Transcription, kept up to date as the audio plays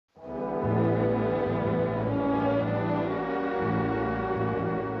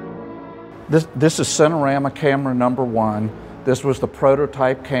This is Cinerama camera number 1. This was the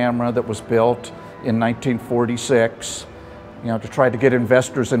prototype camera that was built in 1946, to try to get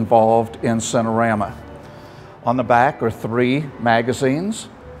investors involved in Cinerama. On the back are 3 magazines,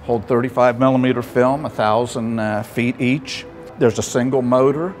 hold 35mm film, 1,000 feet each. There's a single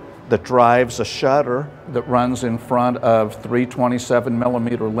motor that drives a shutter that runs in front of 3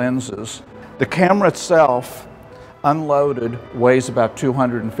 27mm lenses. The camera itself, unloaded, weighs about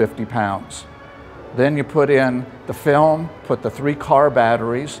 250 pounds. Then you put in the film, put the 3 car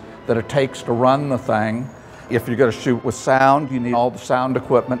batteries that it takes to run the thing. If you're going to shoot with sound, you need all the sound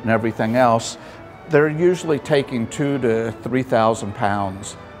equipment and everything else. They're usually taking 2,000 to 3,000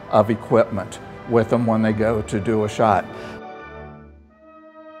 pounds of equipment with them when they go to do a shot.